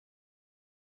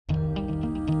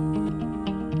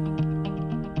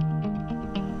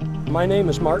My name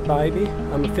is Mark Bybee.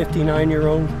 I'm a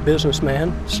 59-year-old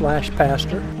businessman slash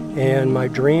pastor, and my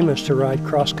dream is to ride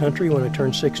cross-country when I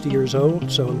turn 60 years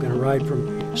old, so I'm going to ride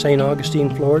from St.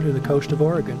 Augustine, Florida to the coast of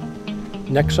Oregon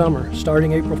next summer,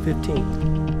 starting April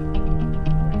 15th.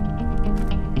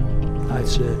 I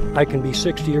said, I can be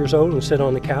 60 years old and sit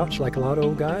on the couch like a lot of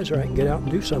old guys, or I can get out and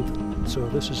do something. So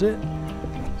this is it.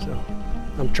 So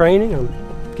I'm training, I'm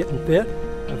getting fit.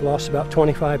 I've lost about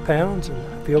 25 pounds and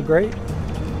I feel great.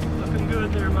 Looking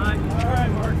good there, Mike. All right,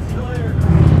 Mark, see you later.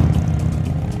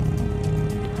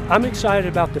 I'm excited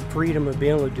about the freedom of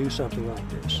being able to do something like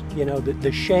this. You know,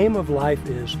 the shame of life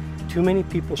is too many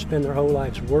people spend their whole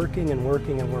lives working and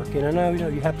working and working. I know,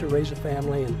 you have to raise a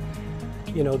family and,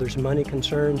 there's money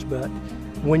concerns, but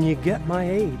when you get my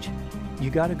age, you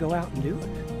got to go out and do it.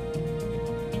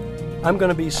 I'm going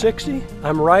to be 60.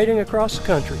 I'm riding across the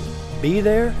country. Be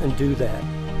there and do that.